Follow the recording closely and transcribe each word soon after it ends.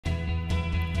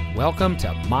Welcome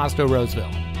to Mazda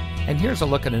Roseville. And here's a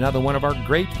look at another one of our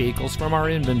great vehicles from our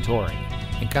inventory.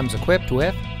 It comes equipped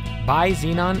with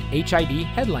bi-xenon HID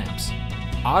headlamps,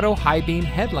 auto high beam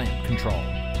headlamp control,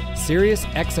 Sirius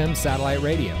XM satellite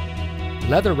radio,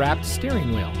 leather-wrapped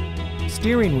steering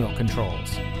wheel controls,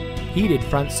 heated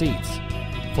front seats,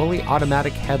 fully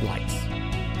automatic headlights,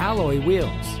 alloy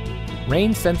wheels,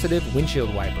 rain-sensitive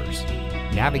windshield wipers,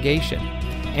 navigation,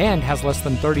 and has less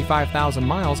than 35,000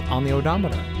 miles on the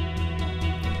odometer.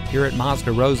 Here at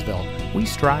Mazda Roseville, we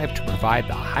strive to provide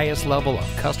the highest level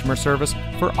of customer service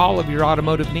for all of your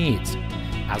automotive needs.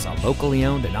 As a locally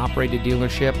owned and operated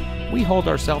dealership, we hold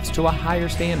ourselves to a higher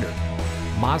standard.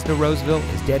 Mazda Roseville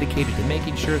is dedicated to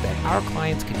making sure that our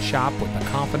clients can shop with the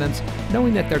confidence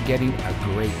knowing that they're getting a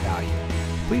great value.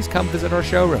 Please come visit our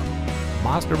showroom.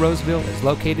 Mazda Roseville is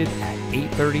located at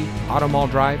 830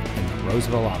 Automall Drive in the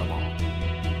Roseville Automall.